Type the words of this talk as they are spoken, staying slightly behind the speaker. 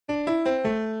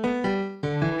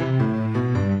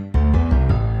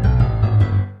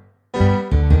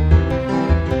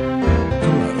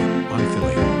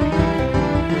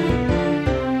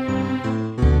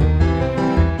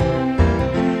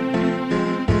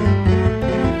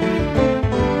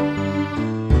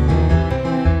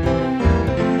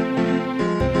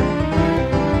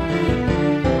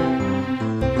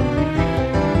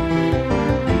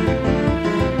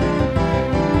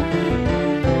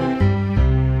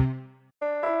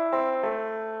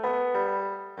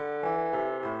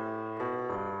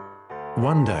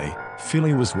One day,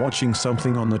 Philly was watching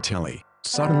something on the telly.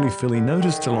 Suddenly Philly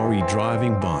noticed a lorry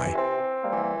driving by.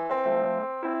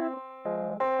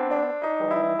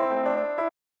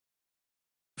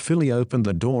 Philly opened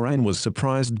the door and was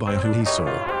surprised by who he saw.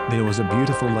 There was a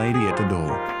beautiful lady at the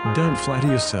door. Don't flatter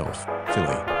yourself,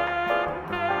 Philly.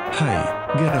 Hey,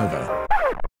 get over.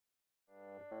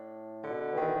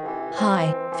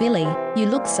 Hi, Philly, you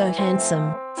look so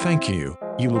handsome. Thank you,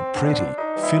 you look pretty.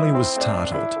 Philly was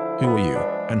startled. Who are you,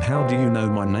 and how do you know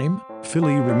my name?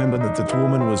 Philly remembered that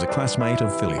woman was a classmate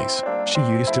of Philly's. She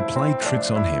used to play tricks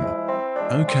on him.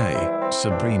 Okay,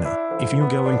 Sabrina, if you're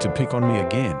going to pick on me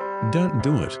again, don't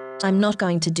do it. I'm not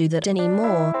going to do that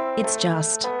anymore. It's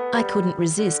just, I couldn't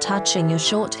resist touching your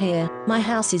short hair. My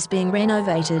house is being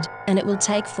renovated, and it will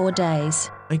take 4 days.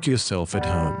 Make yourself at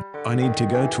home. I need to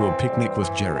go to a picnic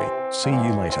with Jerry. See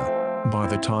you later. By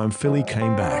the time Philly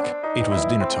came back, it was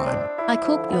dinner time. I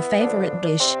cooked your favorite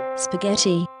dish,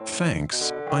 spaghetti.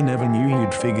 Thanks, I never knew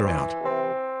you'd figure out.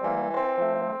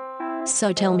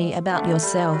 So tell me about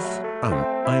yourself.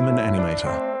 I'm an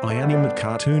animator. I animate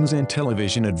cartoons and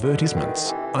television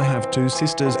advertisements. I have 2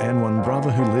 sisters and 1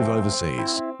 brother who live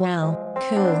overseas. Wow,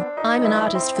 cool. I'm an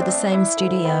artist for the same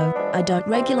studio. I don't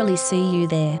regularly see you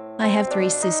there. I have 3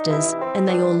 sisters, and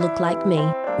they all look like me.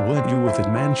 Weren't you with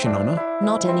that mansion owner?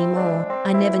 Not anymore.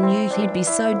 I never knew he'd be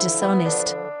so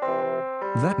dishonest.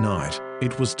 That night,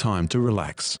 it was time to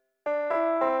relax.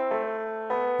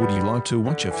 Would you like to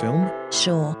watch a film?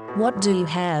 Sure. What do you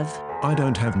have? I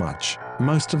don't have much.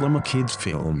 Most of them are kids'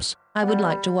 films. I would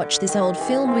like to watch this old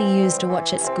film we used to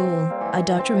watch at school. I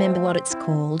don't remember what it's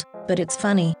called, but it's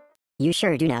funny. You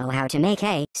sure do know how to make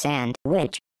a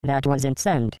sandwich. That wasn't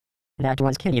sand. That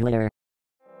was kitty litter.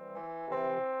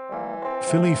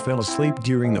 Philly fell asleep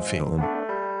during the film.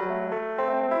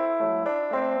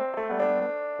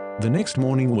 The next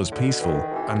morning was peaceful,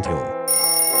 until...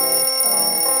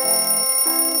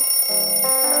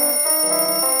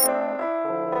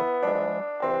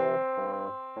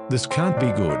 This can't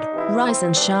be good. Rise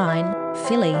and shine,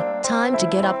 Philly. Time to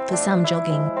get up for some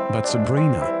jogging. But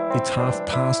Sabrina, it's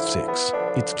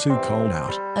 6:30. It's too cold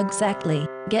out. Exactly.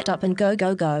 Get up and go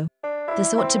go go.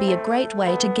 This ought to be a great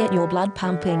way to get your blood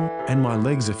pumping. And my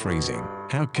legs are freezing.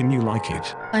 How can you like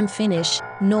it? I'm Finnish,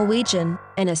 Norwegian,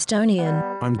 and Estonian.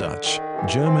 I'm Dutch,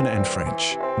 German and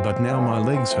French. But now my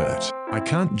legs hurt. I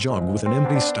can't jog with an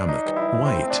empty stomach.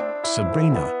 Wait,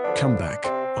 Sabrina, come back.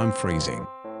 I'm freezing.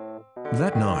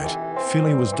 That night,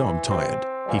 Philly was dog-tired.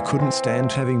 He couldn't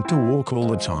stand having to walk all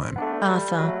the time.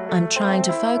 Arthur, I'm trying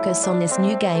to focus on this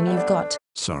new game you've got.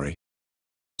 Sorry.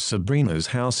 Sabrina's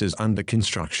house is under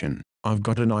construction. I've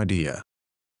got an idea.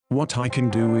 What I can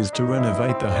do is to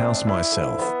renovate the house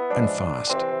myself, and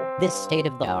fast. This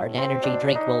state-of-the-art energy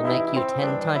drink will make you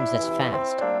 10 times as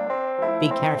fast. Be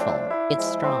careful, it's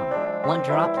strong. 1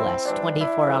 drop lasts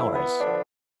 24 hours.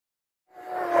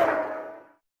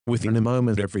 Within a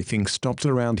moment everything stopped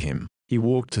around him. He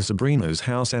walked to Sabrina's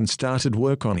house and started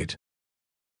work on it.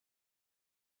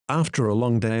 After a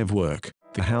long day of work,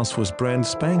 the house was brand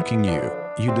spanking new.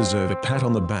 You deserve a pat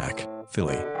on the back,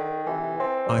 Philly.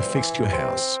 I fixed your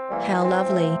house. How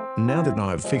lovely. Now that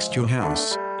I've fixed your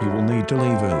house, you will need to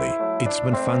leave early. It's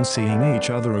been fun seeing each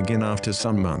other again after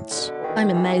some months. I'm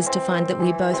amazed to find that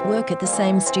we both work at the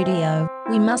same studio.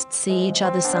 We must see each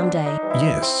other someday.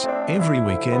 Yes, every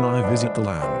weekend I visit the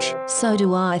lounge. So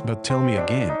do I. But tell me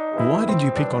again, why did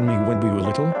you pick on me when we were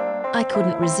little? I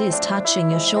couldn't resist touching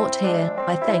your short hair.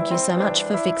 I thank you so much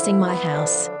for fixing my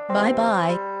house.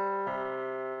 Bye-bye.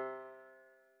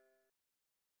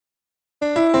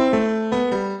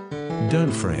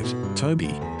 Don't fret,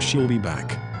 Toby, she'll be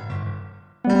back.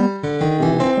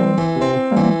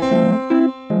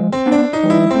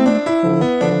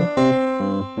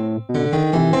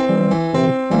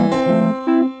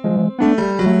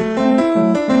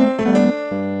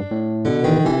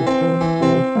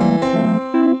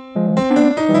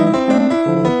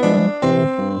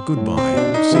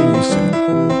 Goodbye, see you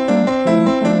soon.